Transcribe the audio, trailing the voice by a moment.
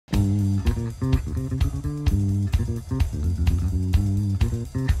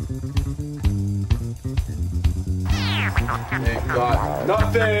Ain't got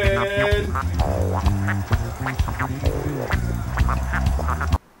nothing!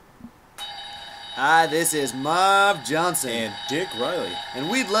 Hi, this is Marv Johnson. And Dick Riley. And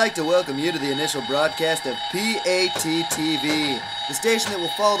we'd like to welcome you to the initial broadcast of PAT-TV, the station that will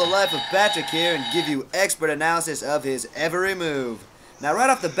follow the life of Patrick here and give you expert analysis of his every move. Now, right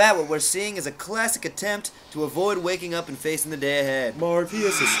off the bat, what we're seeing is a classic attempt to avoid waking up and facing the day ahead. Marv, he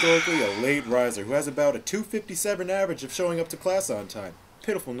is historically a late riser who has about a 257 average of showing up to class on time.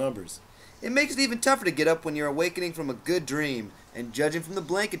 Pitiful numbers. It makes it even tougher to get up when you're awakening from a good dream. And judging from the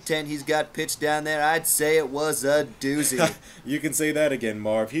blanket tent he's got pitched down there, I'd say it was a doozy. You can say that again,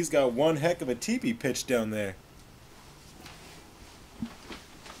 Marv. He's got one heck of a teepee pitched down there.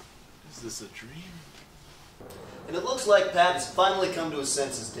 Is this a dream? And it looks like Pat has finally come to his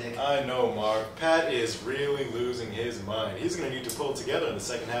senses, Dick. I know, Marv. Pat is really losing his mind. He's going to need to pull it together in the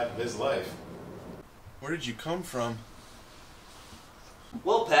second half of his life. Where did you come from?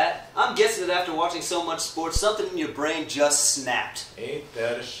 Well, Pat, I'm guessing that after watching so much sports, something in your brain just snapped. Ain't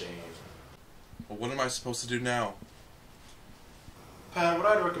that a shame? Well, what am I supposed to do now? Pat, what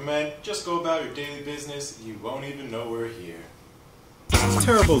I'd recommend, just go about your daily business. You won't even know we're here.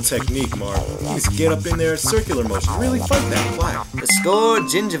 Terrible technique, Marv. You just get up in there, circular motion. Really fight that plaque. The score,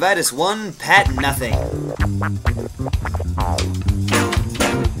 Gingivitis 1, Pat nothing.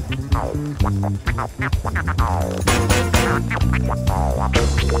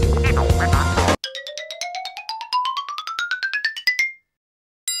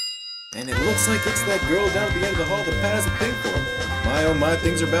 And it looks like it's that girl down at the end of the hall that Pat hasn't paid for. My oh my,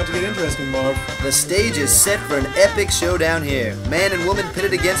 things are about to get interesting, Marv. The stage is set for an epic showdown here. Man and woman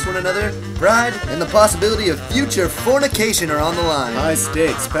pitted against one another. Pride and the possibility of future fornication are on the line. High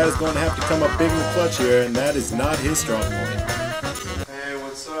stakes. Pat is going to have to come up big in the clutch here, and that is not his strong point. Hey,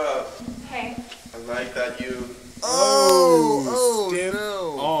 what's up? Hey. I like that you... Stiff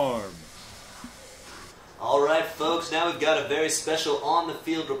no. arm. Alright, folks, now we've got a very special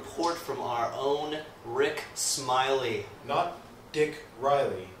on-the-field report from our own Rick Smiley. Not Dick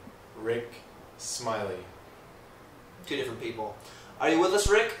Riley. Rick Smiley. Two different people. Are you with us,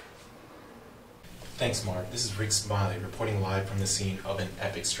 Rick? Thanks, Mark. This is Rick Smiley reporting live from the scene of an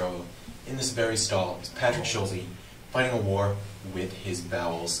epic struggle. In this very stall is Patrick Scholze fighting a war with his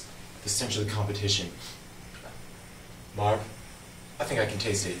bowels. Essentially competition. Marv, I think I can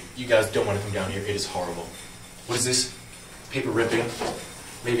taste it. You guys don't want to come down here. It is horrible. What is this? Paper ripping?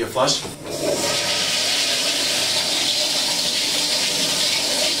 Maybe a flush?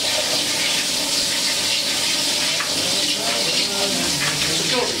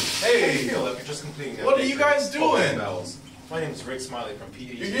 Hey! You're just completing What are you guys doing? My name is Rick Smiley from PAT.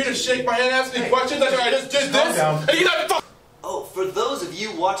 You're here to shake my hand and ask me questions? That's right, I just did this? down. Hey, you got Oh, for those of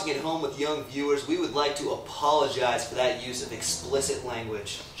you watching at home with young viewers, we would like to apologize for that use of explicit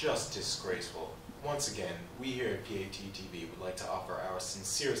language. Just disgraceful. Once again, we here at PAT-TV would like to offer our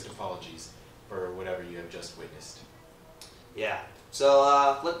sincerest apologies for whatever you have just witnessed. Yeah.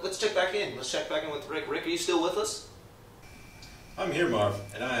 So, let's check back in. Let's check back in with Rick. Rick, are you still with us? I'm here, Marv,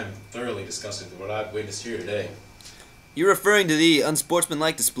 and I am thoroughly disgusted with what I've witnessed here today. You're referring to the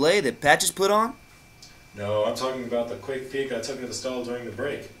unsportsmanlike display that Pat just put on? No, I'm talking about the quick peek I took into the stall during the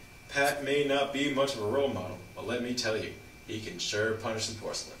break. Pat may not be much of a role model, but let me tell you, he can sure punish some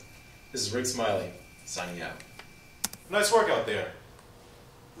porcelain. This is Rick Smiley, signing out. Nice work out there.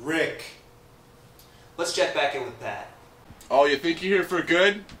 Rick. Let's check back in with Pat. Oh, you think you're here for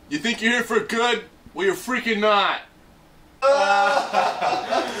good? You think you're here for good? Well, you're freaking not.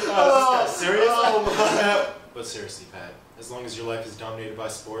 Serious? But seriously, Pat, as long as your life is dominated by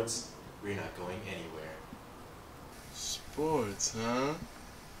sports, we're not going anywhere. Sports, huh?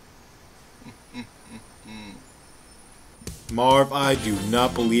 Marv, I do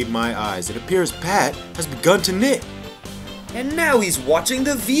not believe my eyes. It appears Pat has begun to knit. And now he's watching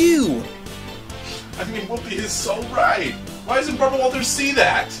The View! I mean, Whoopi is so right. Why doesn't Barbara Walters see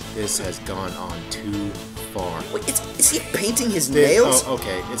that? This has gone on too far. Wait, is he painting his nails? Oh,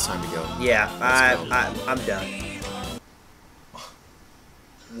 okay, it's time to go. Yeah, Let's I'm done.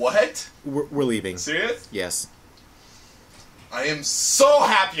 What? We're leaving. Serious? Yes. I am so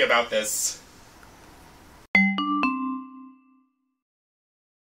happy about this.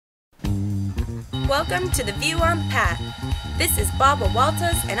 Welcome to The View on Pat. This is Barbara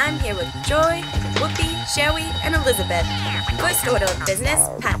Walters, and I'm here with Joy, Whoopi, Sherry, and Elizabeth. First order of business,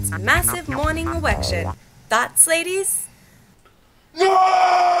 Pat's massive morning erection. Thoughts, ladies? No!